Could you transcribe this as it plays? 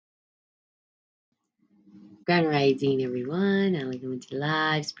Grand Rising, everyone. I like coming to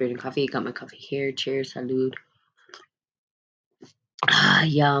live. Spirit and coffee. Got my coffee here. Cheers. Salud.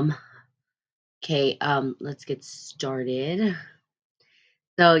 Yum. Okay, let's get started.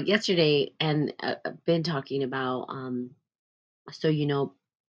 So yesterday, and I've been talking about, so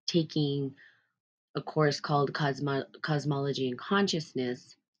taking a course called Cosmology and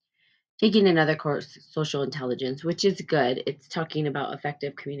Consciousness, taking another course, Social Intelligence, which is good. It's talking about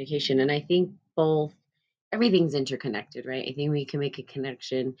effective communication, and I think both everything's interconnected, right? I think we can make a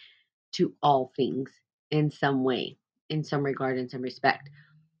connection to all things in some way, in some regard, in some respect.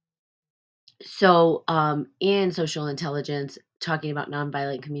 So, in social intelligence, talking about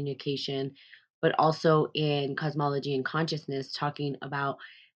nonviolent communication, but also in cosmology and consciousness, talking about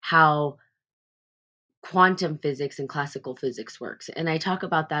how quantum physics and classical physics works. And I talk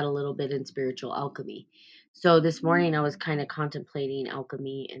about that a little bit in spiritual alchemy. So this morning I was kind of contemplating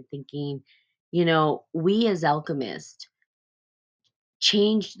alchemy and thinking, we as alchemists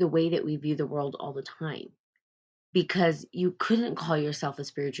changed the way that we view the world all the time, because you couldn't call yourself a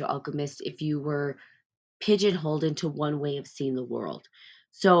spiritual alchemist if you were pigeonholed into one way of seeing the world.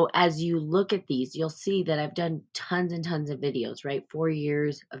 So as you look at these, you'll see that I've done tons and tons of videos, right? 4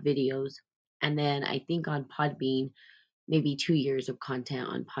 years of videos. And then I think on Podbean, maybe 2 years of content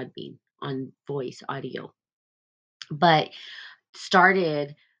on Podbean on voice audio. But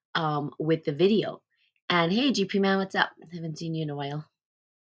started with the video. And hey, GP man, what's up? I haven't seen you in a while.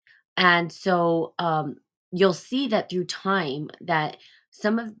 And so you'll see that through time that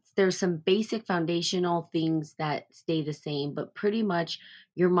there's some basic foundational things that stay the same, but pretty much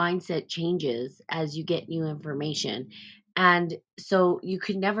your mindset changes as you get new information. And so you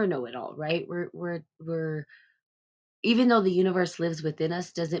could never know it all, right? We're Even though the universe lives within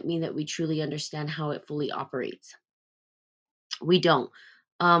us, doesn't mean that we truly understand how it fully operates. We don't.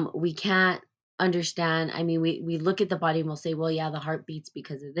 We can't understand. I mean, we look at the body and we'll say, well, yeah, the heart beats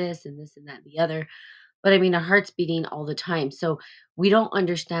because of this and that and the other. But I mean, our heart's beating all the time. So we don't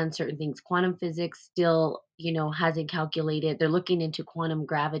understand certain things. Quantum physics still, hasn't calculated. They're looking into quantum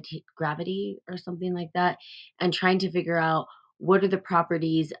gravity or something like that, and trying to figure out what are the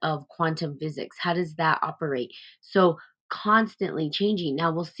properties of quantum physics. How does that operate? So constantly changing.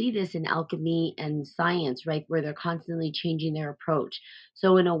 Now we'll see this in alchemy and science, right? Where they're constantly changing their approach.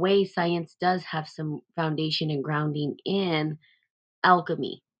 So in a way, science does have some foundation and grounding in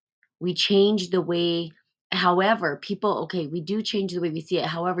alchemy. We change the way, however, people, okay, we do change the way we see it.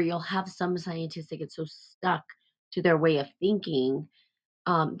 However, you'll have some scientists that get so stuck to their way of thinking,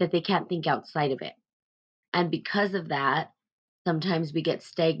 that they can't think outside of it. And because of that, sometimes we get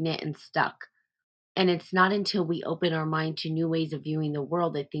stagnant and stuck. And it's not until we open our mind to new ways of viewing the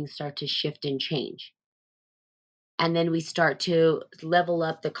world that things start to shift and change. And then we start to level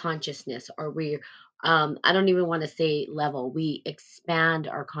up the consciousness, or I don't even want to say level, we expand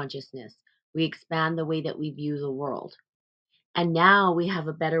our consciousness, we expand the way that we view the world, and now we have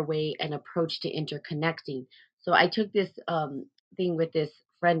a better way and approach to interconnecting. So I took this thing with this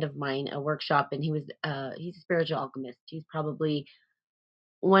friend of mine, a workshop, and he's a spiritual alchemist. He's probably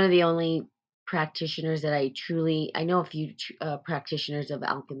one of the only practitioners that I know a few practitioners of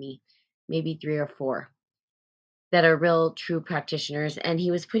alchemy, maybe three or four, that are real true practitioners. And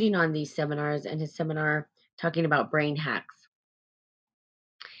he was putting on these seminars, and his seminar talking about brain hacks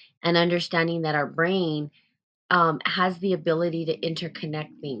and understanding that our brain has the ability to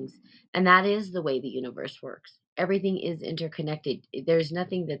interconnect things. And that is the way the universe works. Everything is interconnected. There's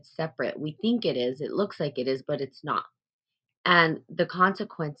nothing that's separate. We think it is, it looks like it is, but it's not. And the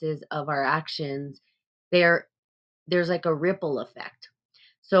consequences of our actions, there there's like a ripple effect.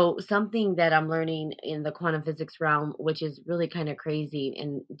 So something that I'm learning in the quantum physics realm, which is really kind of crazy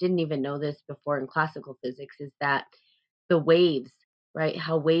and didn't even know this before in classical physics, is that the waves, right?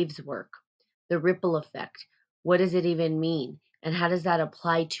 How waves work, the ripple effect. What does it even mean? And how does that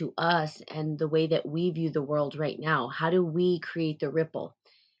apply to us and the way that we view the world right now? How do we create the ripple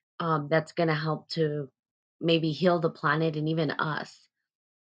that's going to help to maybe heal the planet and even us?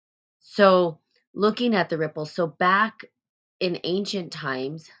 So, looking at the ripple, so back in ancient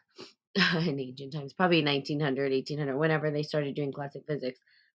times, in ancient times, probably 1900, 1800, whenever they started doing classic physics,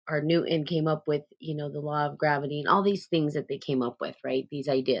 or Newton came up with, the law of gravity and all these things that they came up with, right? These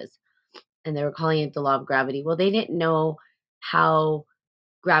ideas. And they were calling it the law of gravity. Well, they didn't know how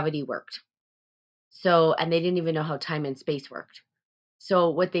gravity worked. So, and they didn't even know how time and space worked.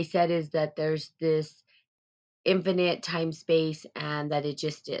 So, what they said is that there's this infinite time space and that it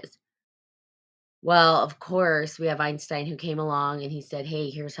just is. Well, of course, we have Einstein who came along and he said, "Hey,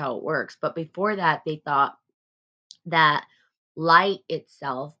 here's how it works." But before that, they thought that light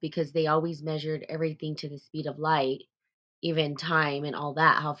itself, because they always measured everything to the speed of light, even time and all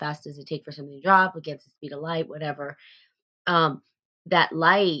that. How fast does it take for something to drop against the speed of light, whatever. Um, that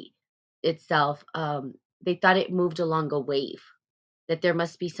light itself, they thought it moved along a wave, that there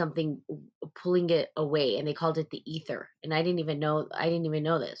must be something pulling it away, and they called it the ether. And I didn't even know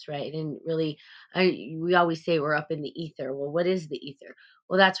this, right? I didn't really we always say we're up in the ether. Well, what is the ether?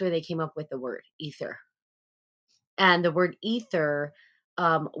 Well, that's where they came up with the word ether. And the word ether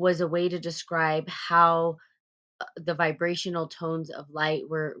was a way to describe how the vibrational tones of light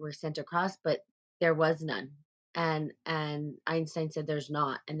were sent across, but there was none. And Einstein said there's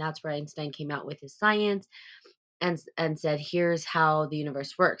not, and that's where Einstein came out with his science, and said, here's how the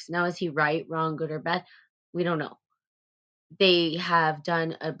universe works. Now, is he right, wrong, good or bad? We don't know. They have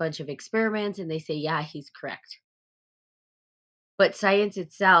done a bunch of experiments and they say, yeah, he's correct. But science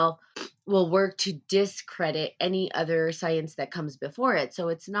itself will work to discredit any other science that comes before it. So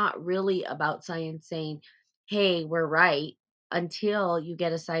it's not really about science saying, hey, we're right, until you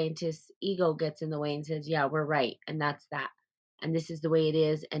get a scientist's ego gets in the way and says, yeah, we're right. And that's that. And this is the way it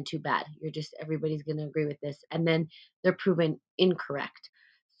is. And too bad. Everybody's going to agree with this. And then they're proven incorrect.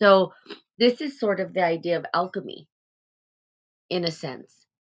 So this is sort of the idea of alchemy in a sense.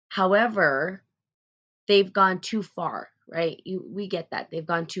 However, they've gone too far, right? We get that. They've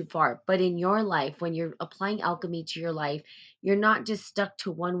gone too far. But in your life, when you're applying alchemy to your life, you're not just stuck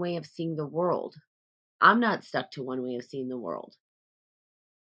to one way of seeing the world. I'm not stuck to one way of seeing the world.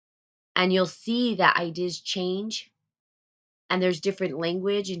 And you'll see that ideas change, and there's different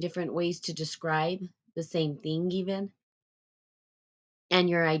language and different ways to describe the same thing even. And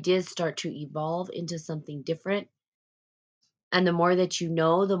your ideas start to evolve into something different. And the more that you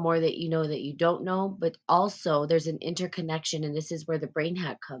know, the more that you know that you don't know. But also, there's an interconnection, and this is where the brain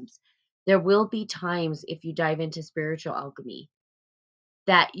hack comes. There will be times, if you dive into spiritual alchemy,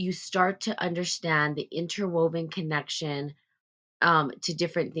 that you start to understand the interwoven connection to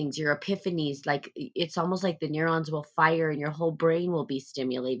different things, your epiphanies. Like, it's almost like the neurons will fire and your whole brain will be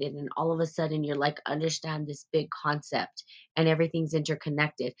stimulated. And all of a sudden, you're like, understand this big concept, and everything's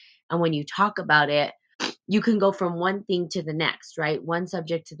interconnected. And when you talk about it, you can go from one thing to the next, right? One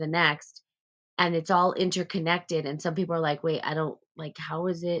subject to the next, and it's all interconnected. And some people are like, wait, I don't like, how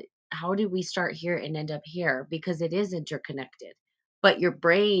is it? How did we start here and end up here? Because it is interconnected. But your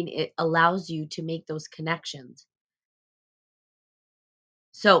brain, it allows you to make those connections.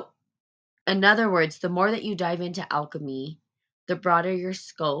 So, in other words, the more that you dive into alchemy, the broader your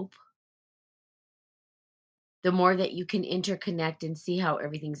scope, the more that you can interconnect and see how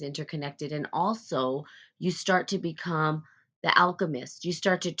everything's interconnected. And also, you start to become the alchemist. You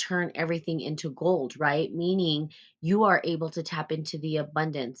start to turn everything into gold, right? Meaning you are able to tap into the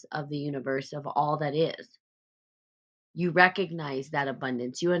abundance of the universe, of all that is. You recognize that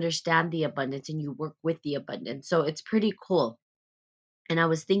abundance, you understand the abundance, and you work with the abundance. So it's pretty cool. And I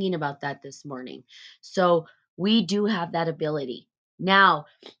was thinking about that this morning. So we do have that ability. Now,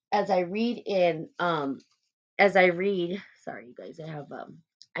 as I read in as I read, sorry you guys,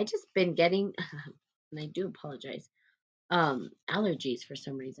 I just been getting and I do apologize. Allergies for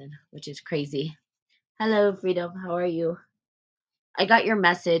some reason, which is crazy. Hello, Freedom. How are you? I got your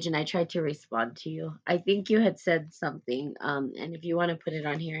message and I tried to respond to you. I think you had said something. And if you want to put it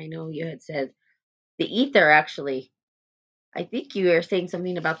on here, I know you had said the ether actually. I think you were saying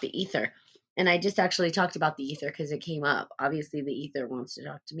something about the ether. And I just actually talked about the ether because it came up. Obviously, the ether wants to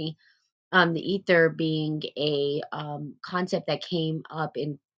talk to me. The ether being a concept that came up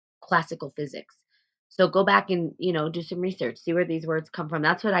in classical physics. So go back and do some research, see where these words come from.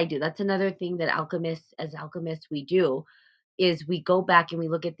 That's what I do. That's another thing that alchemists, we do, is we go back and we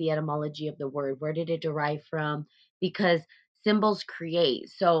look at the etymology of the word. Where did it derive from? Because symbols create.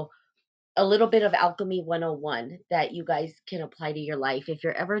 So a little bit of alchemy 101 that you guys can apply to your life. If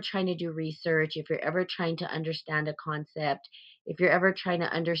you're ever trying to do research, if you're ever trying to understand a concept, if you're ever trying to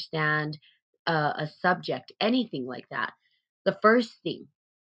understand a subject, anything like that, the first thing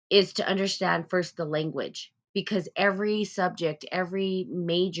is to understand first the language, because every subject, every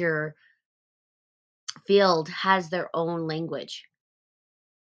major field has their own language.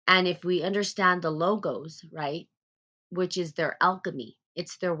 And if we understand the logos, right, which is their alchemy.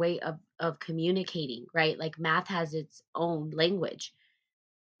 It's their way of communicating, right? Like math has its own language.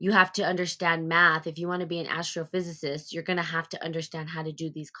 You have to understand math. If you want to be an astrophysicist, you're going to have to understand how to do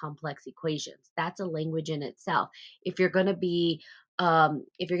these complex equations. That's a language in itself. If you're going to be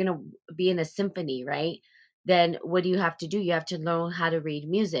if you're going to be in a symphony, right? Then what do you have to do? You have to know how to read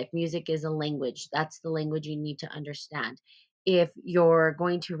music. Music is a language. That's the language you need to understand. If you're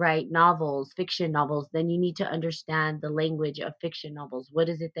going to write novels, fiction novels, then you need to understand the language of fiction novels. What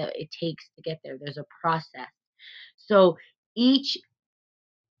is it that it takes to get there? There's a process. So each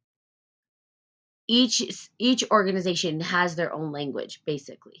each organization has their own language,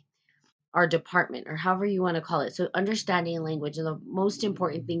 basically, our department, or however you want to call it. So understanding language, and the most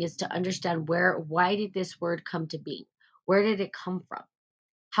important thing is to understand why did this word come to be? Where did it come from?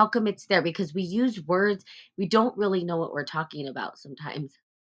 How come it's there? Because we use words, we don't really know what we're talking about sometimes.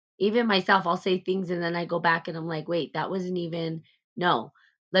 Even myself, I'll say things and then I go back and I'm like, wait, that wasn't even, no.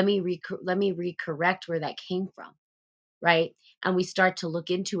 Let me recorrect where that came from, right? And we start to look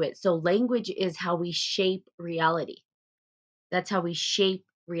into it. So language is how we shape reality. That's how we shape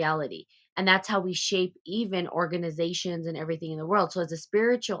reality. And that's how we shape even organizations and everything in the world. So, as a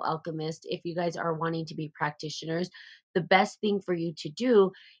spiritual alchemist, if you guys are wanting to be practitioners, the best thing for you to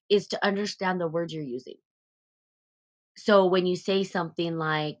do is to understand the words you're using. So, when you say something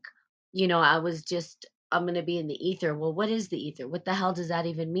like, I'm going to be in the ether. Well, what is the ether? What the hell does that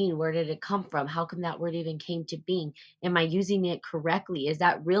even mean? Where did it come from? How come that word even came to being? Am I using it correctly? Is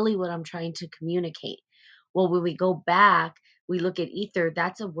that really what I'm trying to communicate? Well, when we go back, we look at ether,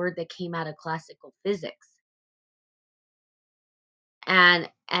 that's a word that came out of classical physics. And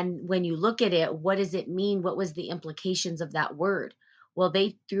when you look at it, what does it mean? What was the implications of that word? Well,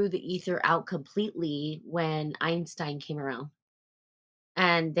 they threw the ether out completely when Einstein came around.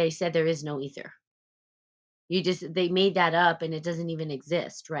 And they said there is no ether. They made that up and it doesn't even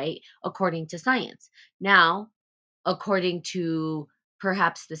exist, right? According to science. Now, according to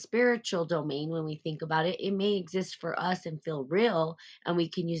perhaps the spiritual domain, when we think about it, it may exist for us and feel real, and we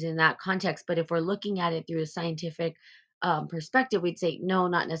can use it in that context. But if we're looking at it through a scientific perspective, we'd say, no,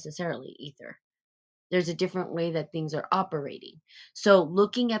 not necessarily ether. There's a different way that things are operating. So,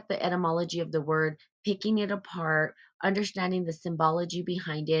 looking at the etymology of the word, picking it apart, understanding the symbology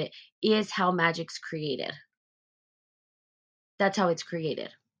behind it is how magic's created. That's how it's created.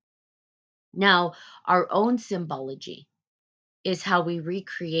 Now, our own symbology is how we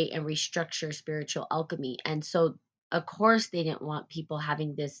recreate and restructure spiritual alchemy. And so, of course, they didn't want people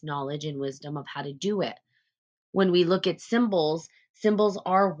having this knowledge and wisdom of how to do it. When we look at symbols, symbols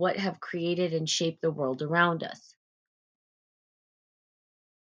are what have created and shaped the world around us.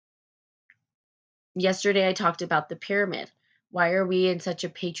 Yesterday, I talked about the pyramid. Why are we in such a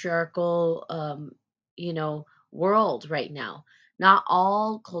patriarchal, world right now? Not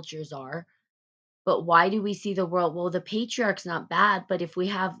all cultures are. But why do we see the world? Well, the patriarch's not bad, but if we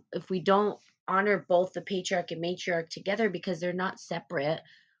don't honor both the patriarch and matriarch together because they're not separate,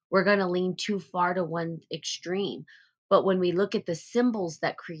 we're going to lean too far to one extreme. But when we look at the symbols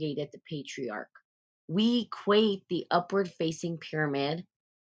that created the patriarch, we equate the upward facing pyramid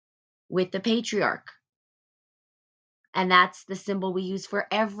with the patriarch. And that's the symbol we use for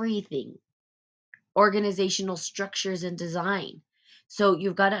everything, organizational structures and design. So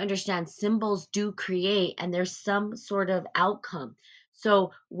you've got to understand symbols do create and there's some sort of outcome.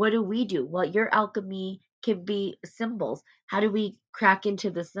 So what do we do? Well, your alchemy can be symbols. How do we crack into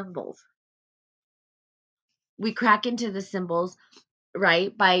the symbols? We crack into the symbols,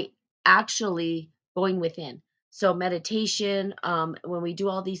 right? By actually going within. So meditation, when we do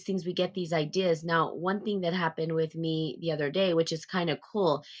all these things, we get these ideas. Now, one thing that happened with me the other day, which is kind of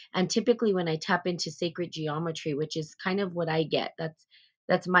cool, and typically when I tap into sacred geometry, which is kind of what I get,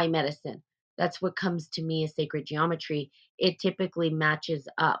 that's my medicine. That's what comes to me as sacred geometry. It typically matches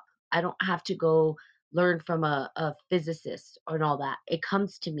up. I don't have to go learn from a physicist and all that. It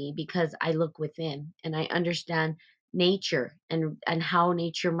comes to me because I look within and I understand nature and how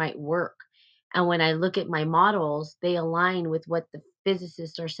nature might work. And when I look at my models, they align with what the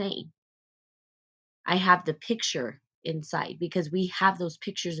physicists are saying. I have the picture inside because we have those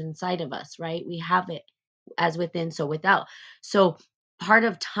pictures inside of us, right? We have it as within, so without. So part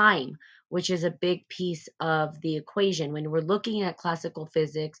of time, which is a big piece of the equation, when we're looking at classical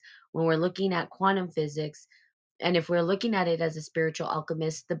physics, when we're looking at quantum physics, and if we're looking at it as a spiritual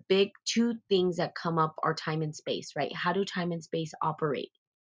alchemist, the big two things that come up are time and space, right? How do time and space operate?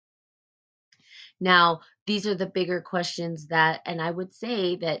 Now, these are the bigger questions and I would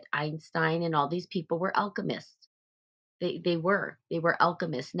say that Einstein and all these people were alchemists. They were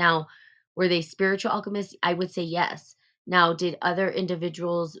alchemists. Now, were they spiritual alchemists? I would say yes. Now, did other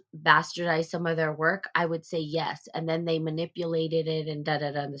individuals bastardize some of their work? I would say yes. And then they manipulated it and da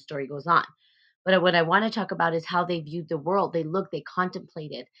da da, and the story goes on. But what I want to talk about is how they viewed the world. They looked, they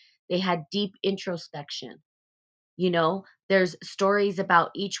contemplated, they had deep introspection. There's stories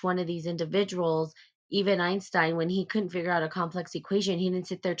about each one of these individuals. Even Einstein, when he couldn't figure out a complex equation, he didn't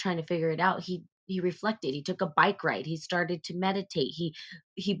sit there trying to figure it out. He he reflected, he took a bike ride, he started to meditate,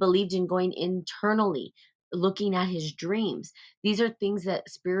 he believed in going internally, looking at his dreams. These are things that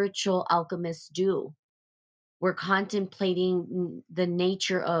spiritual alchemists do. We're contemplating the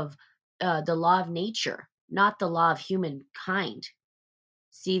nature of the law of nature, not the law of humankind.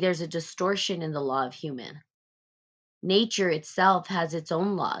 See, there's a distortion in the law of human. Nature itself has its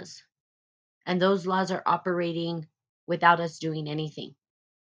own laws, and those laws are operating without us doing anything.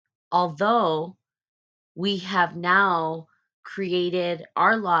 Although we have now created,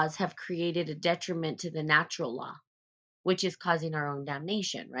 our laws have created a detriment to the natural law, which is causing our own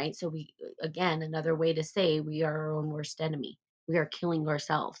damnation, right? So we, again, another way to say we are our own worst enemy. We are killing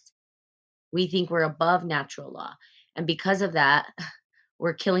ourselves. We think we're above natural law. And because of that,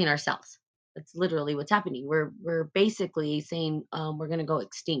 we're killing ourselves. That's literally what's happening. We're basically saying we're going to go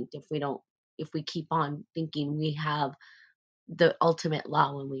extinct if we don't, if we keep on thinking we have the ultimate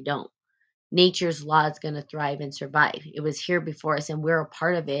law when we don't. Nature's law is going to thrive and survive. It was here before us, and we're a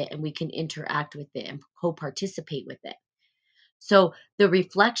part of it, and we can interact with it and co-participate with it. So the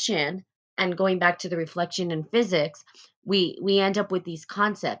reflection, and going back to the reflection in physics, we end up with these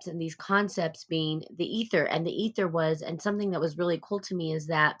concepts, and these concepts being the ether. And the ether was, and something that was really cool to me is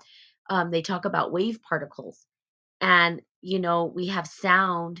that they talk about wave particles, and we have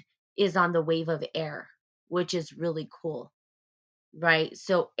sound is on the wave of air, which is really cool. Right.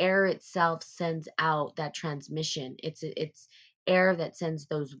 So air itself sends out that transmission. It's air that sends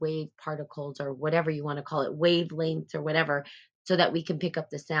those wave particles, or whatever you want to call it, wavelengths or whatever, so that we can pick up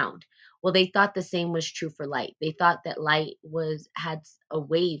the sound. Well, they thought the same was true for light. They thought that light was had a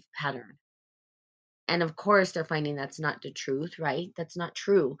wave pattern. And of course, they're finding that's not the truth, right? That's not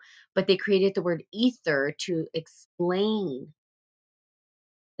true. But they created the word ether to explain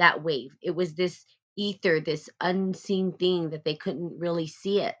that wave. It was this ether, this unseen thing that they couldn't really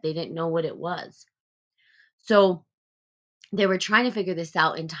see it. They didn't know what it was. So they were trying to figure this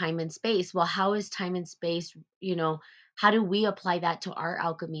out in time and space. Well, how is time and space, how do we apply that to our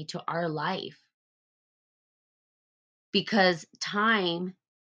alchemy, to our life? Because time,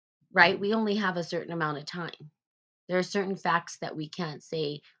 right? We only have a certain amount of time. There are certain facts that we can't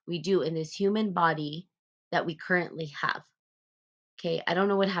say we do in this human body that we currently have. Okay, I don't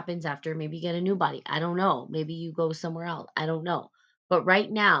know what happens after. Maybe you get a new body. I don't know. Maybe you go somewhere else. I don't know. But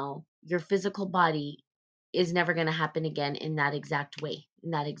right now, your physical body is never going to happen again in that exact way,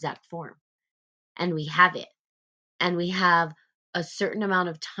 in that exact form. And we have it. And we have a certain amount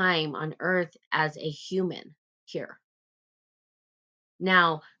of time on earth as a human here.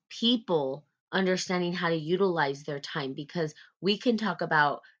 Now, people understanding how to utilize their time, because we can talk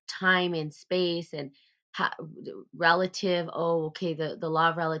about time and space and how, relative. Oh, okay, the law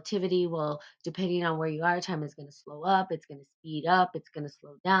of relativity. Well, depending on where you are, time is going to slow up, it's going to speed up, it's going to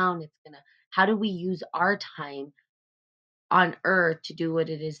slow down. It's going to, how do we use our time on earth to do what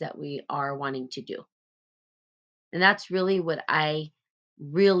it is that we are wanting to do? And that's really what I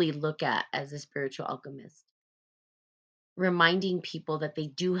really look at as a spiritual alchemist, reminding people that they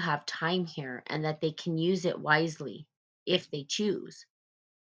do have time here and that they can use it wisely if they choose.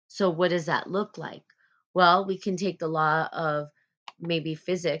 So, what does that look like? Well, we can take the law of maybe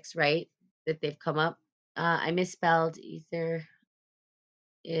physics, right? That they've come up. I misspelled ether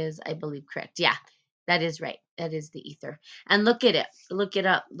is, I believe, correct. Yeah, that is right. That is the ether. And look at it. Look it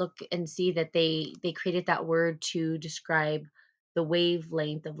up. Look and see that they created that word to describe the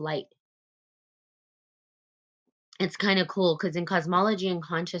wavelength of light. It's kind of cool because in cosmology and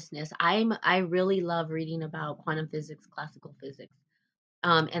consciousness, I really love reading about quantum physics, classical physics.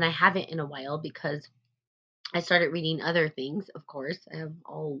 And I haven't in a while because I started reading other things. Of course, I have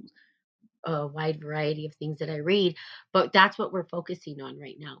all a wide variety of things that I read, but that's what we're focusing on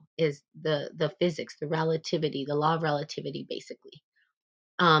right now is the physics, the relativity, the law of relativity, basically.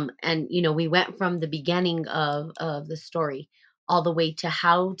 And we went from the beginning of the story all the way to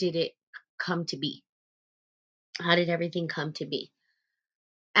how did it come to be? How did everything come to be?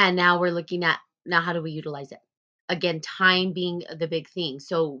 And now we're looking at, now how do we utilize it? Again, time being the big thing.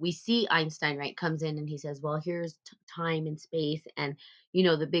 So we see Einstein, right, comes in and he says, well, here's time and space. And,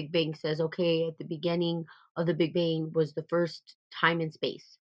 the Big Bang says, okay, at the beginning of the Big Bang was the first time and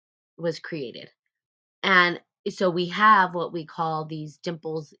space was created. And so we have what we call these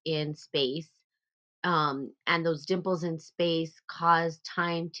dimples in space, and those dimples in space cause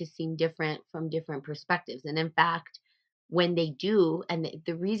time to seem different from different perspectives. And in fact, when they do, and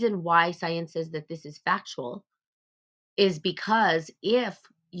the reason why science says that this is factual is because if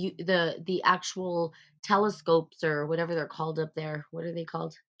the actual telescopes or whatever they're called up there, what are they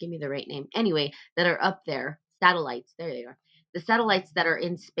called? Give me the right name. Anyway, that are up there, satellites, there they are. the satellites that are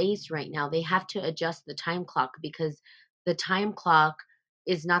in space right now, they have to adjust the time clock because the time clock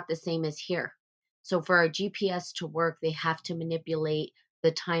is not the same as here. So for our GPS to work, they have to manipulate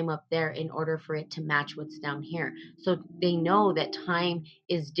the time up there in order for it to match what's down here. So they know that time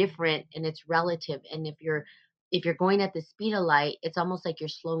is different and it's relative. And if you're going at the speed of light, it's almost like you're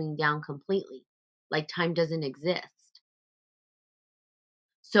slowing down completely. Like time doesn't exist.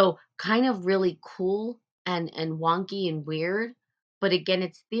 So kind of really cool and wonky and weird, but again,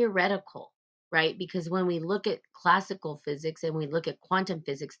 it's theoretical, right? Because when we look at classical physics and we look at quantum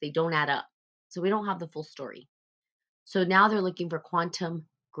physics, they don't add up. So we don't have the full story. So now they're looking for quantum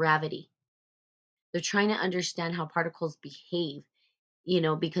gravity. They're trying to understand how particles behave,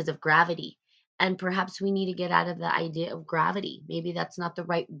 because of gravity. And perhaps we need to get out of the idea of gravity. Maybe that's not the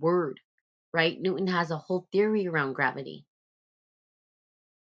right word, right? Newton has a whole theory around gravity,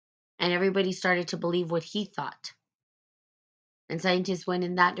 and everybody started to believe what he thought. And scientists went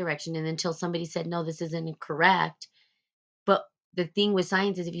in that direction. And until somebody said, no, this isn't correct. But the thing with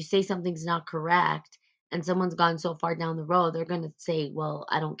science is if you say something's not correct and someone's gone so far down the road, they're going to say, well,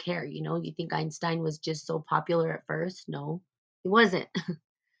 I don't care. You think Einstein was just so popular at first? No, he wasn't.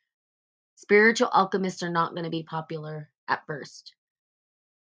 Spiritual alchemists are not going to be popular at first.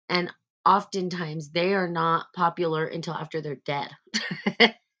 And oftentimes they are not popular until after they're dead.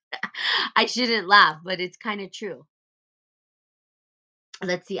 I shouldn't laugh, but it's kind of true.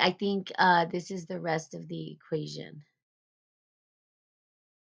 Let's see. I think this is the rest of the equation.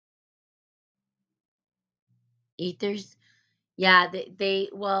 Ethers. Yeah,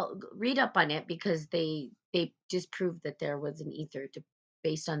 well, read up on it because they just proved that there was an ether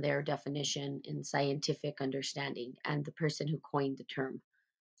based on their definition and scientific understanding and the person who coined the term.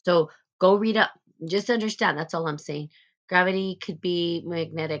 So go read up. Just understand. That's all I'm saying. Gravity could be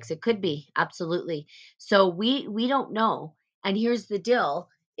magnetics. It could be absolutely. So we don't know. And here's the deal: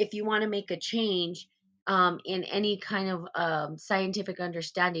 if you want to make a change in any kind of scientific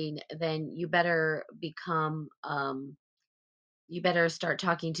understanding, then you better start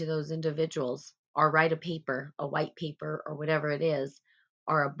talking to those individuals or write a paper, a white paper, or whatever it is,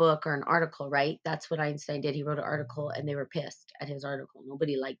 or a book or an article, right? That's what Einstein did. He wrote an article and they were pissed at his article.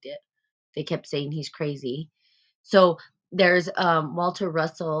 Nobody liked it. They kept saying he's crazy. So there's Walter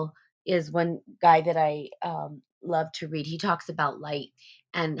Russell is one guy that I love to read. He talks about light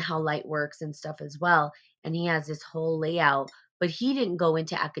and how light works and stuff as well. And he has this whole layout, but he didn't go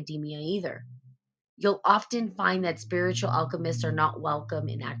into academia either. You'll often find that spiritual alchemists are not welcome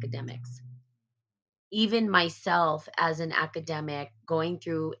in academics. Even myself, as an academic, going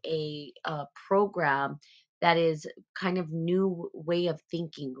through a program that is kind of new way of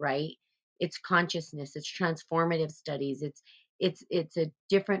thinking, right? It's consciousness, it's transformative studies, it's a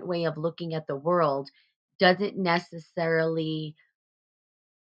different way of looking at the world. Doesn't necessarily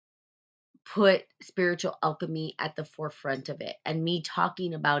put spiritual alchemy at the forefront of it. And me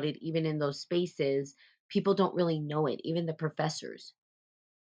talking about it, even in those spaces, people don't really know it. Even the professors,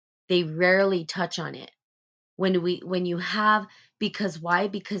 they rarely touch on it. When you have, because why?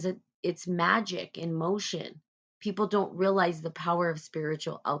 Because it's magic in motion. People don't realize the power of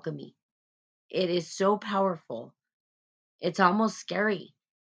spiritual alchemy. It is so powerful. It's almost scary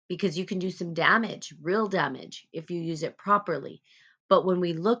because you can do some damage, real damage, if you use it properly. But when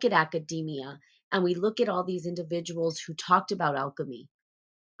we look at academia and we look at all these individuals who talked about alchemy,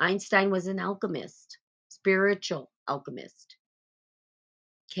 Einstein was an alchemist, spiritual alchemist.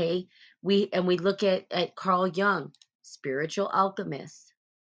 Okay. We look at Carl Jung, spiritual alchemist.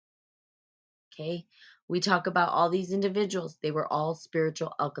 Okay. We talk about all these individuals, they were all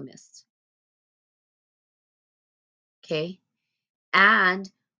spiritual alchemists. Okay. And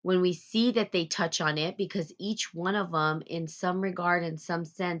when we see that they touch on it, because each one of them, in some regard, in some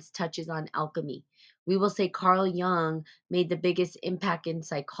sense, touches on alchemy, we will say Carl Jung made the biggest impact in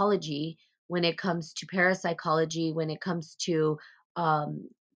psychology when it comes to parapsychology, when it comes to um,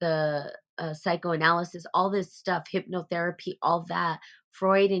 the psychoanalysis, all this stuff, hypnotherapy, all that.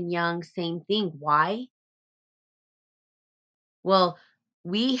 Freud and Jung, same thing. Why? Well,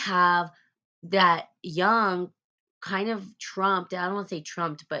 we have that Jung kind of trumped, I don't want to say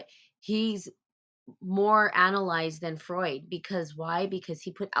trumped, but he's more analyzed than Freud because why? Because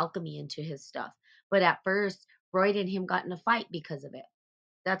he put alchemy into his stuff. But at first, Freud and him got in a fight because of it.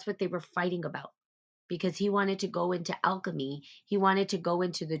 That's what they were fighting about. Because he wanted to go into alchemy, he wanted to go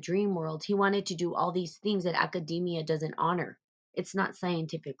into the dream world, he wanted to do all these things that academia doesn't honor. It's not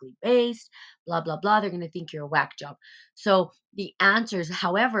scientifically based, blah, blah, blah. They're going to think you're a whack job. So the answers,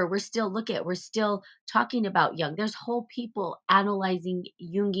 however, we're still talking about Jung. There's whole people analyzing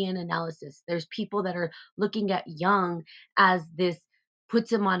Jungian analysis. There's people that are looking at Jung as this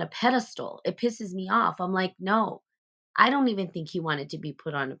puts him on a pedestal. It pisses me off. I'm like, no, I don't even think he wanted to be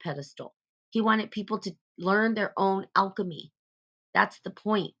put on a pedestal. He wanted people to learn their own alchemy. That's the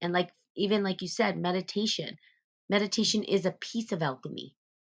point. And like, even like you said, meditation is a piece of alchemy.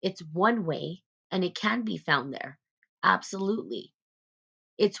 It's one way and it can be found there. Absolutely.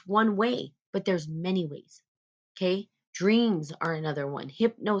 It's one way, but there's many ways. Okay. Dreams are another one.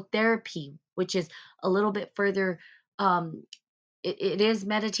 Hypnotherapy, which is a little bit further, um, it is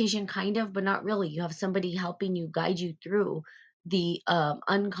meditation kind of, but not really. You have somebody helping you, guide you through the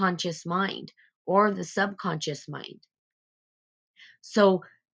unconscious mind or the subconscious mind. So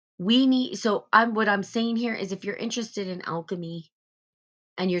I'm what I'm saying here is, if you're interested in alchemy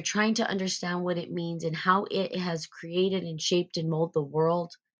and you're trying to understand what it means and how it has created and shaped and molded the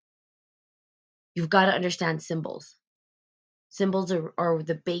world, you've got to understand symbols. Symbols are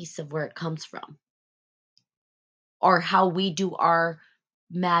the base of where it comes from, or how we do our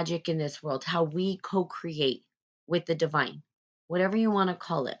magic in this world, how we co-create with the divine, whatever you want to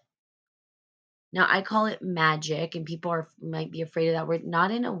call it. Now, I call it magic, and people might be afraid of that word,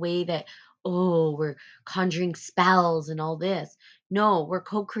 not in a way that, oh, we're conjuring spells and all this. No, we're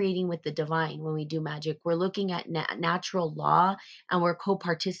co-creating with the divine when we do magic. We're looking at natural law, and we're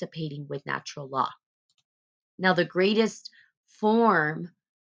co-participating with natural law. Now, the greatest form,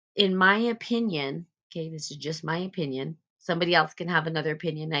 in my opinion, okay, this is just my opinion. Somebody else can have another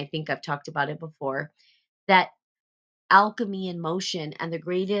opinion. I think I've talked about it before. That alchemy in motion, and the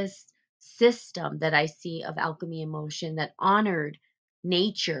greatest system that I see of alchemy in motion that honored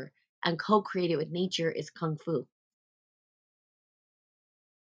nature and co-created with nature is kung fu.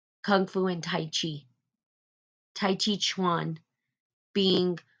 Kung fu and tai chi. Tai chi chuan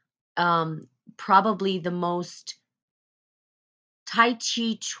being um, probably the most. Tai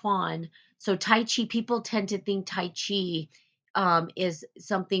Chi Chuan. So Tai Chi, people tend to think Tai Chi is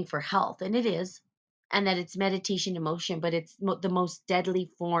something for health, and it is, and that it's meditation emotion, but it's the most deadly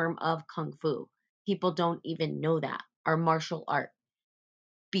form of Kung Fu. People don't even know that, or martial art,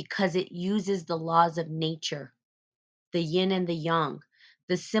 because it uses the laws of nature, the yin and the yang.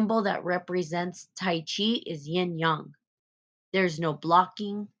 The symbol that represents Tai Chi is yin yang. There's no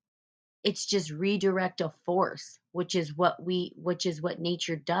blocking. It's just redirect of force, which is what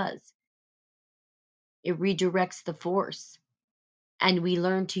nature does. It redirects the force, and we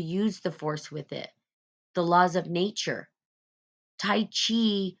learn to use the force with it. The laws of nature. Tai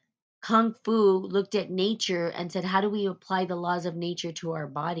Chi, Kung Fu looked at nature and said, how do we apply the laws of nature to our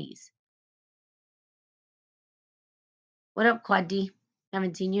bodies? What up, Quad D?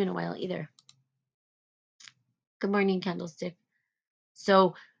 Haven't seen you in a while either. Good morning, Candlestick.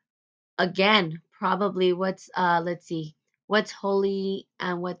 So again, probably let's see, what's holy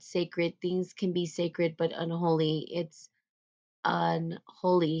and what's sacred. Things can be sacred but unholy. It's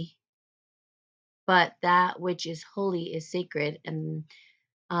unholy, but that which is holy is sacred, and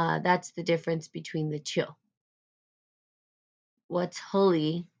that's the difference between the two. What's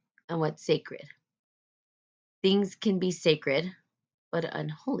holy and what's sacred. Things can be sacred but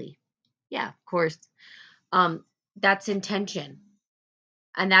unholy. Yeah, of course. Um, that's intention,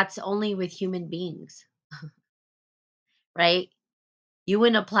 and that's only with human beings, right? You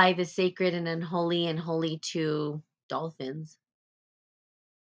wouldn't apply the sacred and unholy and holy to dolphins,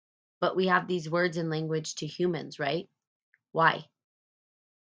 but we have these words and language to humans, right? Why?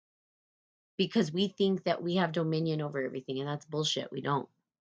 Because we think that we have dominion over everything, and that's bullshit. We don't.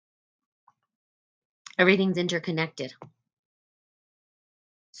 Everything's interconnected.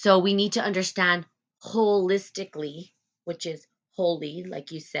 So we need to understand holistically, which is holy,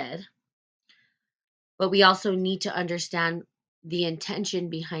 like you said, but we also need to understand the intention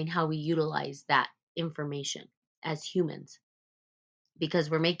behind how we utilize that information as humans,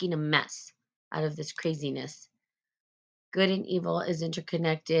 because we're making a mess out of this craziness. Good and evil is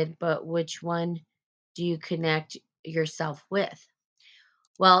interconnected, but which one do you connect yourself with?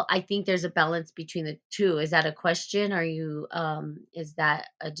 Well, I think there's a balance between the two. Is that a question? Are you is that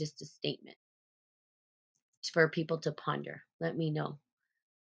just a statement for people to ponder? Let me know.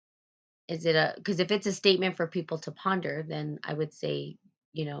 Is it a, because if it's a statement for people to ponder, then I would say,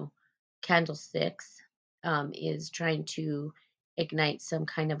 you know, candlesticks is trying to ignite some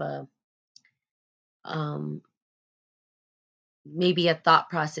kind of a um maybe a thought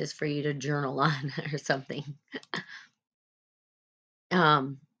process for you to journal on or something.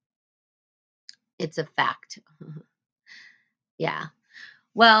 um it's a fact. Yeah.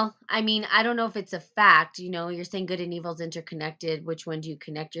 Well, I mean, I don't know if it's a fact. You're saying good and evil's interconnected. Which one do you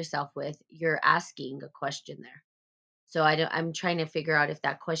connect yourself with? You're asking a question there. So I'm trying to figure out if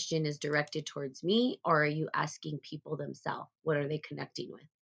that question is directed towards me, or are you asking people themselves? What are they connecting with?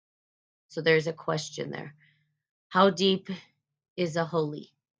 So there's a question there. How deep is a holy?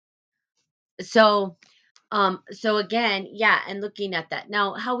 So so again, yeah, and looking at that.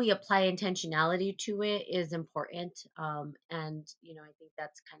 Now, how we apply intentionality to it is important. And I think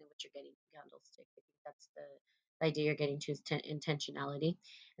that's kind of what you're getting, candlestick. I think that's the idea you're getting to is intentionality,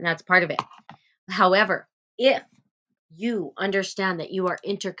 and that's part of it. However, if you understand that you are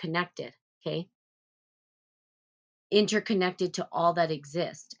interconnected, okay, interconnected to all that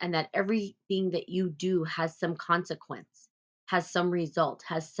exists, and that everything that you do has some consequence, has some result,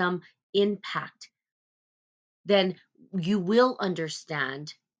 has some impact, then you will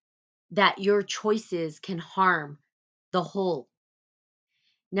understand that your choices can harm the whole.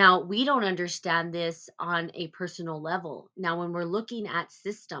 Now, we don't understand this on a personal level. Now, when we're looking at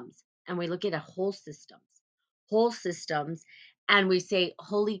systems and we look at a whole systems, and we say,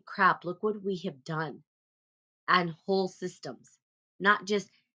 holy crap, look what we have done, and whole systems, not just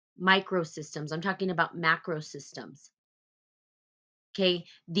micro systems. I'm talking about macro systems. Okay.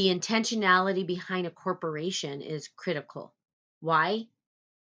 The intentionality behind a corporation is critical. Why?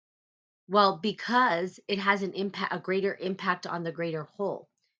 Well, because it has a greater impact on the greater whole.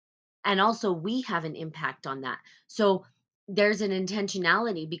 And also we have an impact on that. So there's an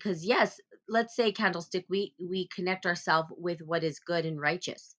intentionality because yes, let's say, candlestick, we connect ourselves with what is good and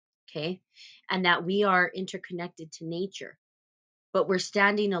righteous, okay? And that we are interconnected to nature. But we're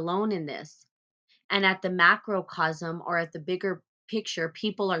standing alone in this. And at the macrocosm, or at the bigger picture,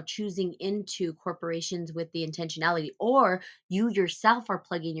 people are choosing into corporations with the intentionality, or you yourself are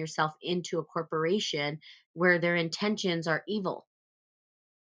plugging yourself into a corporation where their intentions are evil.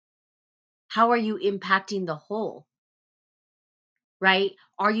 How are you impacting the whole, right?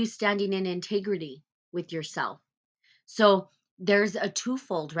 Are you standing in integrity with yourself? So there's a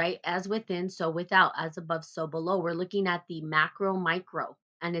twofold, right? As within, so without, as above, so below. We're looking at the macro, micro,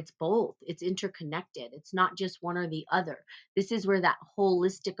 and it's both. It's interconnected. It's not just one or the other. This is where that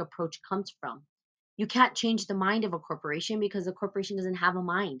holistic approach comes from. You can't change the mind of a corporation because a corporation doesn't have a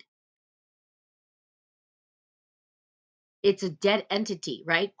mind. It's a dead entity,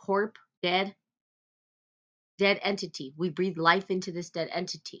 right? Corp, dead, dead entity. We breathe life into this dead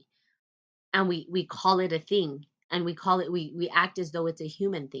entity, and we call it a thing, and we act as though it's a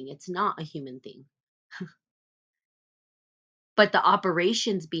human thing. It's not a human thing. But the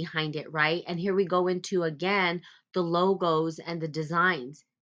operations behind it, right? And here we go into, again, the logos and the designs.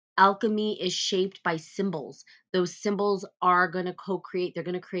 Alchemy is shaped by symbols. Those symbols are going to co-create. They're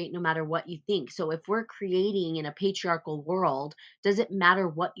going to create no matter what you think. So if we're creating in a patriarchal world, does it matter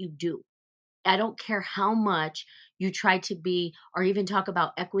what you do? I don't care how much you try to be, or even talk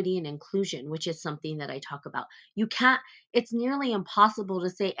about equity and inclusion, which is something that I talk about. You can't, it's nearly impossible to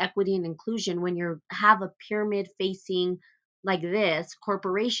say equity and inclusion when you have a pyramid facing like this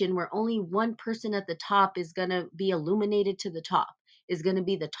corporation where only one person at the top is going to be illuminated to the top, is going to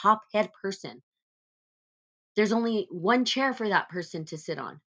be the top head person. There's only one chair for that person to sit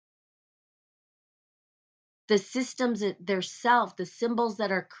on. The systems themselves, the symbols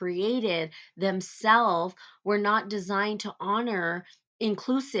that are created themselves, were not designed to honor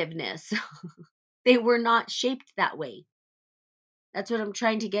inclusiveness. They were not shaped that way. That's what I'm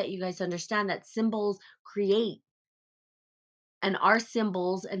trying to get you guys to understand, that symbols create, and our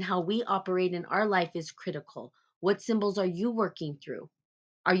symbols and how we operate in our life is critical. What symbols are you working through?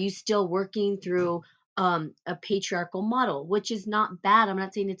 Are you still working through a patriarchal model, which is not bad? I'm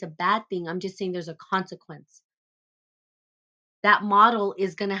not saying it's a bad thing. I'm just saying there's a consequence. That model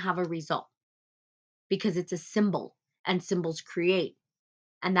is going to have a result because it's a symbol, and symbols create,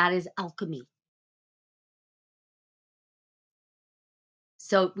 and that is alchemy.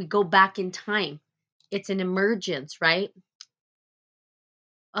 So we go back in time. It's an emergence, right?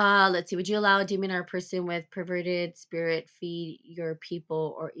 Let's see. Would you allow a demon or a person with perverted spirit feed your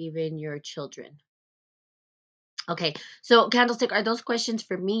people or even your children? Okay. So, candlestick, are those questions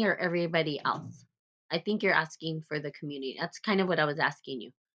for me or everybody else? I think you're asking for the community. That's kind of what I was asking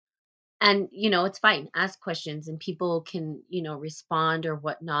you. And it's fine. Ask questions, and people can respond or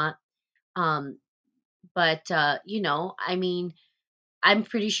whatnot. Um, but I mean, I'm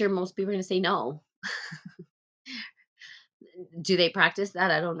pretty sure most people are going to say no. Do they practice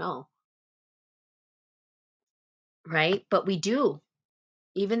that? I don't know. Right? But we do.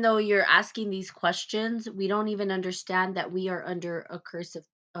 Even though you're asking these questions, we don't even understand that we are under a curse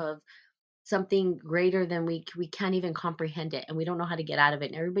of something greater than we can't even comprehend it, and we don't know how to get out of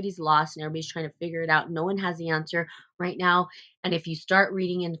it. And everybody's lost and everybody's trying to figure it out. No one has the answer right now. And if you start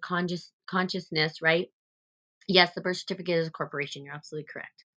reading in consciousness, right? Yes, the birth certificate is a corporation. You're absolutely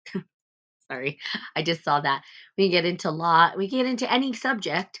correct. Sorry. I just saw that. We get into law, we get into any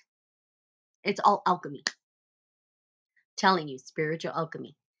subject, it's all alchemy. Telling you, spiritual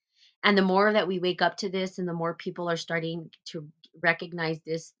alchemy. And the more that we wake up to this and the more people are starting to recognize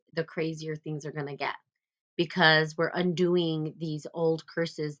this, the crazier things are going to get, because we're undoing these old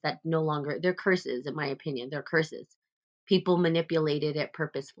curses that no longer, they're curses, in my opinion. They're curses. People manipulated it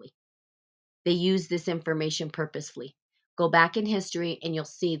purposefully. They use this information purposefully. Go back in history and you'll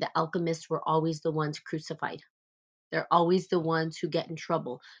see the alchemists were always the ones crucified. They're always the ones who get in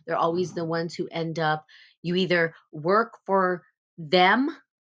trouble. They're always the ones who end up, you either work for them,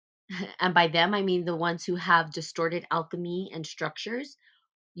 and by them, I mean the ones who have distorted alchemy and structures.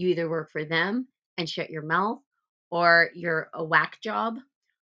 You either work for them and shut your mouth, or you're a whack job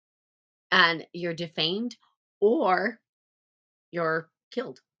and you're defamed, or you're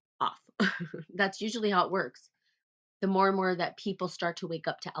killed off. That's usually how it works. The more and more that people start to wake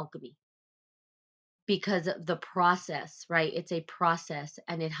up to alchemy, because of the process, right? It's a process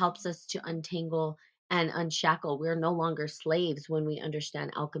and it helps us to untangle and unshackle. We're no longer slaves when we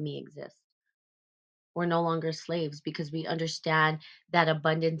understand alchemy exists. We're no longer slaves because we understand that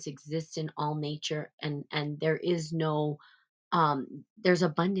abundance exists in all nature, and there is no there's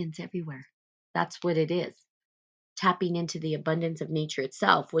abundance everywhere. That's what it is. Tapping into the abundance of nature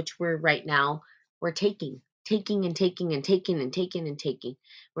itself, which we're right now, we're taking and taking and taking and taking and taking.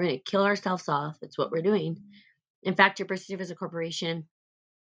 We're going to kill ourselves off. That's what we're doing. In fact, your birth certificate as a corporation.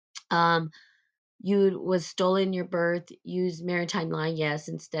 Um, you was stolen your birth, use maritime law, yes,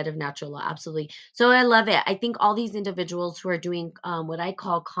 instead of natural law, absolutely. So I love it. I think all these individuals who are doing what I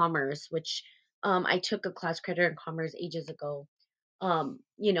call commerce, which I took a class credit in commerce ages ago. On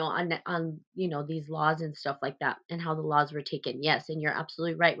these laws and stuff like that, and how the laws were taken. Yes, and you're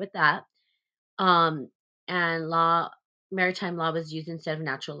absolutely right with that. Um, and maritime law was used instead of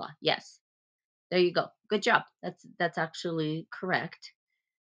natural law. Yes, there you go. Good job. That's actually correct.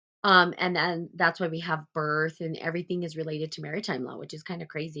 And then that's why we have birth and everything is related to maritime law, which is kind of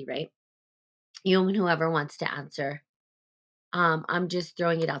crazy, right? You and whoever wants to answer. I'm just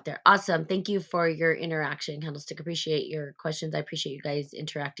throwing it out there. Awesome. Thank you for your interaction, Candlestick. Appreciate your questions. I appreciate you guys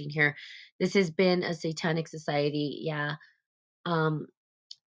interacting here. This has been a satanic society. Yeah. Um,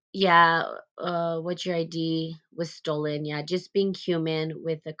 yeah. What's your ID was stolen. Yeah. Just being human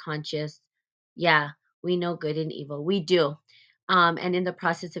with a conscious. Yeah. We know good and evil. We do. And in the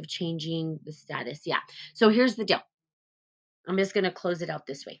process of changing the status. Yeah. So here's the deal. I'm just gonna close it out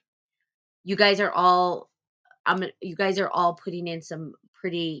this way. You guys are all you guys are all putting in some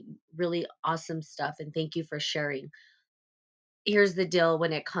pretty really awesome stuff, and thank you for sharing. Here's the deal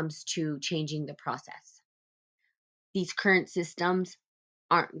when it comes to changing the process. These current systems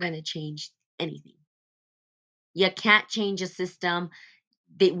aren't going to change anything. You can't change a system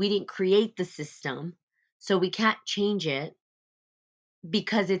that we didn't create the system, so we can't change it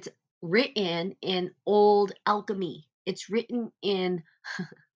because it's written in old alchemy. It's written in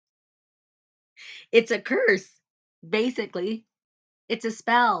it's a curse basically. It's a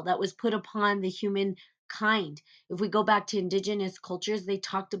spell that was put upon the humankind. If we go back to indigenous cultures, they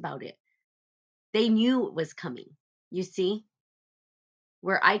talked about it. They knew it was coming. You see,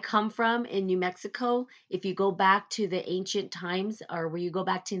 where I come from in New Mexico, if you go back to the ancient times or where you go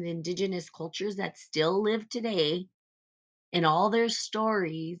back to the indigenous cultures that still live today in all their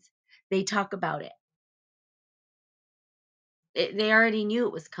stories, they talk about it. They already knew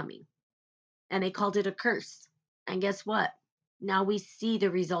it was coming and they called it a curse. And guess what? Now we see the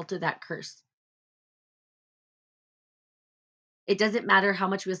result of that curse. It doesn't matter how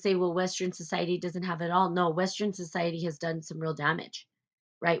much we'll say, well, Western society doesn't have it all. No, Western society has done some real damage,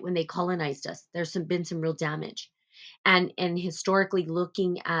 right? When they colonized us, been some real damage. And historically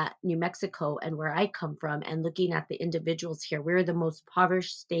looking at New Mexico and where I come from and looking at the individuals here, we're the most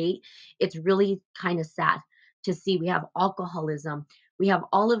impoverished state. It's really kind of sad to see we have alcoholism. We have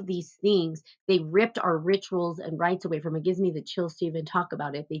all of these things. They ripped our rituals and rites away from it. Gives me the chills to even talk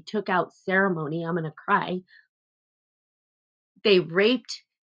about it. They took out ceremony. I'm going to cry. They raped,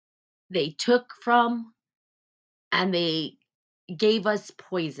 they took from, and they gave us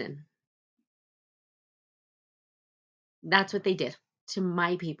poison. That's what they did to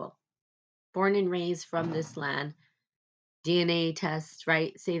my people. Born and raised from this land. DNA tests,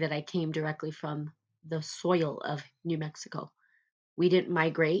 right, say that I came directly from the soil of New Mexico. We didn't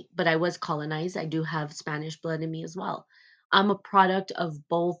migrate, but I was colonized. I do have Spanish blood in me as well. I'm a product of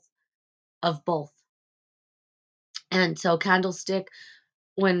both of both. And so, Candlestick,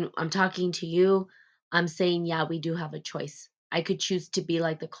 when I'm talking to you, I'm saying, yeah, we do have a choice. I could choose to be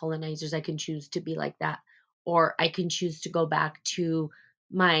like the colonizers. I can choose to be like that. Or I can choose to go back to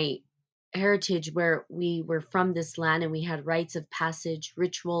my heritage where we were from this land and we had rites of passage,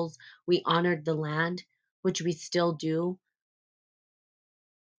 rituals. We honored the land, which we still do,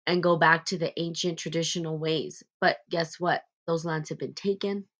 and go back to the ancient traditional ways. But guess what? Those lands have been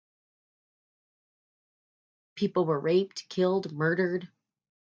taken. People were raped, killed, murdered.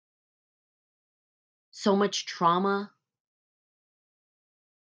 So much trauma.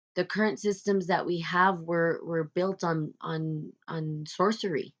 The current systems that we have were built on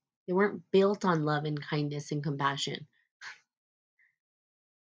sorcery. They weren't built on love and kindness and compassion.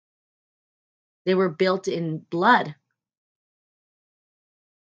 They were built in blood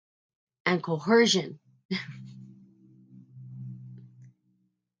and coercion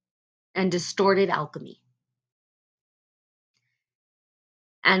and distorted alchemy.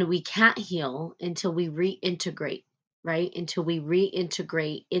 And we can't heal until we reintegrate, right? Until we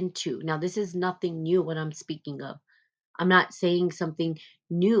reintegrate into. Now, this is nothing new what I'm speaking of. I'm not saying something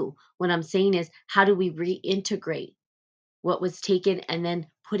new. What I'm saying is, how do we reintegrate what was taken and then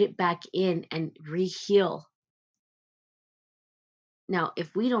put it back in and reheal? Now,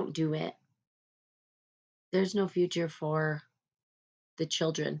 if we don't do it, there's no future for the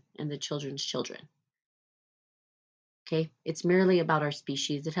children and the children's children. Okay? It's merely about our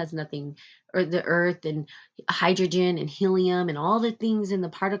species. It has nothing, or the earth and hydrogen and helium and all the things in the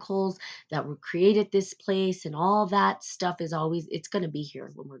particles that were created this place and all that stuff is always, it's going to be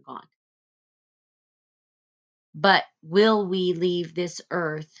here when we're gone. But will we leave this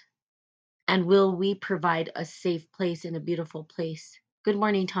earth and will we provide a safe place and a beautiful place? Good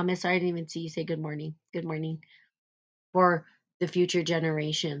morning, Thomas. I didn't even see you say good morning. Good morning. For the future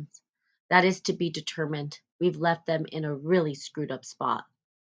generations. That is to be determined. We've left them in a really screwed up spot.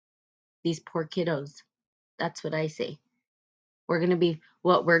 These poor kiddos. That's what I say. We're going to be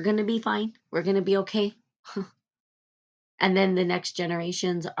fine. We're going to be okay. And then the next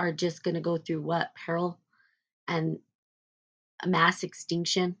generations are just going to go through what? Peril and a mass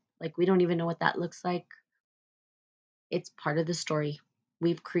extinction. Like, we don't even know what that looks like. It's part of the story.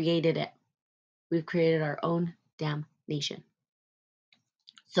 We've created it. We've created our own damn nation.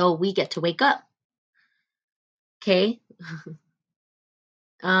 So we get to wake up. Okay?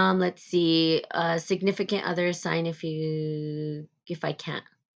 Let's see. Significant other sign if I can't.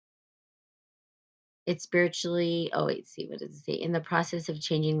 It's spiritually. Oh wait, see what does it say? In the process of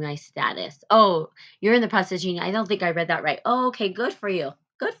changing my status. Oh, you're in the process of changing. I don't think I read that right. Oh, okay, good for you.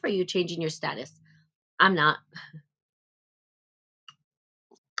 Good for you changing your status. I'm not.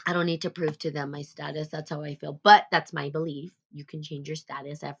 I don't need to prove to them my status. That's how I feel. But that's my belief. You can change your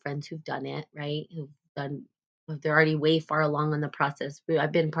status. I have friends who've done it, right? They're already way far along on the process.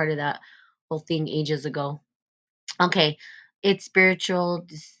 I've been part of that whole thing ages ago. Okay, it's spiritual,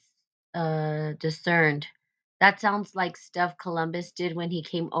 discerned. That sounds like stuff Columbus did when he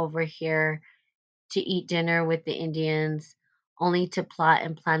came over here to eat dinner with the Indians, only to plot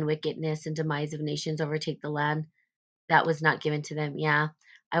and plan wickedness and demise of nations overtake the land that was not given to them. Yeah,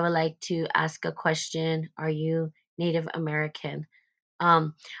 I would like to ask a question. Are you Native American?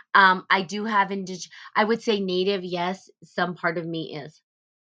 Um, I do have I would say Native. Yes, some part of me is.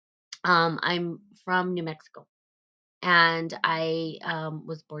 I'm from New Mexico. And I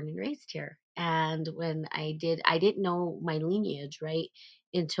was born and raised here. And when I didn't know my lineage, right,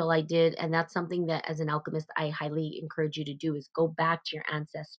 until I did. And that's something that, as an alchemist, I highly encourage you to do is go back to your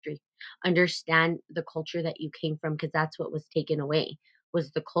ancestry, understand the culture that you came from, because that's what was taken away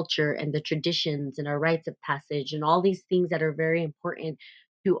was the culture and the traditions and our rites of passage and all these things that are very important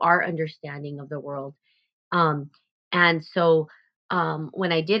to our understanding of the world. Um, and so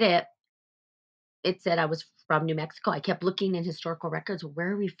when I did it, it said I was from New Mexico. I kept looking in historical records.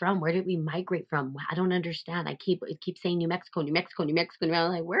 Where are we from? Where did we migrate from? I don't understand. It keeps saying New Mexico, New Mexico, New Mexico. And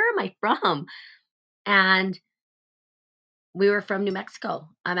I'm like, where am I from? And we were from New Mexico.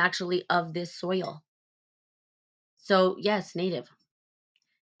 I'm actually of this soil. So yes, native.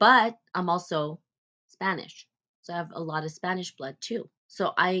 But I'm also Spanish. So I have a lot of Spanish blood too.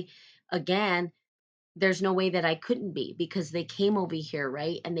 So again, there's no way that I couldn't be because they came over here,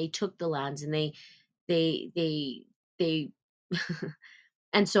 right? And they took the lands and they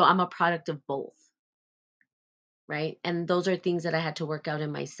and so I'm a product of both, right? And those are things that I had to work out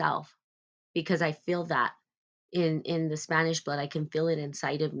in myself because I feel that in the Spanish blood, I can feel it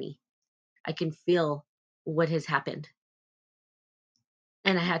inside of me. I can feel what has happened.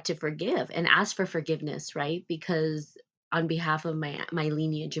 And I had to forgive and ask for forgiveness, right? Because on behalf of my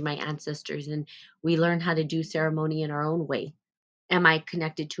lineage and my ancestors, and we learn how to do ceremony in our own way. Am I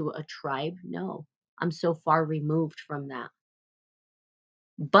connected to a tribe? No. I'm so far removed from that.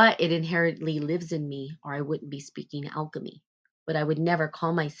 But it inherently lives in me, or I wouldn't be speaking alchemy. But I would never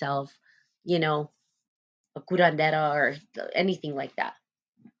call myself, you know, a curandera or anything like that.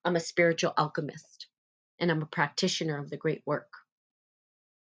 I'm a spiritual alchemist and I'm a practitioner of the great work.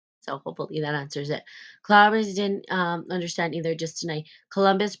 So hopefully that answers it. Columbus didn't understand either, just an idea.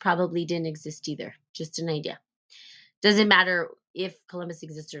 Columbus probably didn't exist either, just an idea. Doesn't matter if Columbus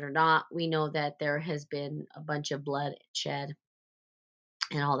existed or not. We know that there has been a bunch of blood shed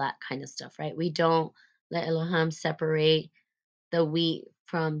and all that kind of stuff, right? We don't let Elohim separate the wheat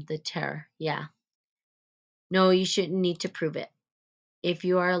from the tare. Yeah. No, you shouldn't need to prove it. If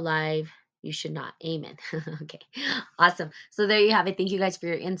you are alive, you should not. Amen. Okay. Awesome. So there you have it. Thank you guys for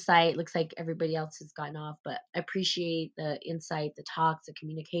your insight. Looks like everybody else has gotten off, but I appreciate the insight, the talks, the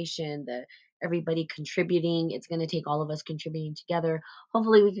communication, the everybody contributing. It's going to take all of us contributing together.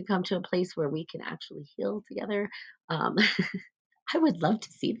 Hopefully we can come to a place where we can actually heal together. Um, I would love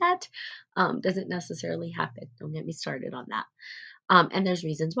to see that. Doesn't necessarily happen. Don't get me started on that. And there's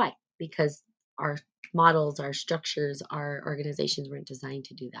reasons why, because our models, our structures, our organizations weren't designed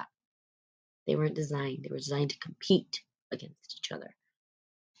to do that. They weren't designed. They were designed to compete against each other.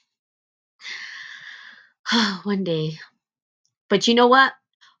 One day. But you know what?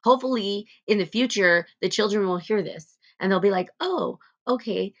 Hopefully in the future, the children will hear this and they'll be like, oh,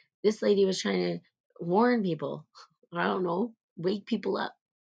 okay, this lady was trying to warn people. I don't know, wake people up,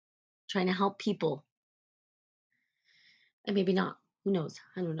 trying to help people. And maybe not. Who knows?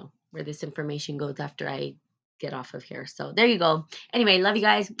 I don't know where this information goes after I get off of here. So there you go. Anyway, love you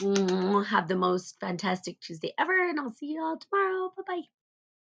guys. Have the most fantastic Tuesday ever, and I'll see you all tomorrow. Bye bye.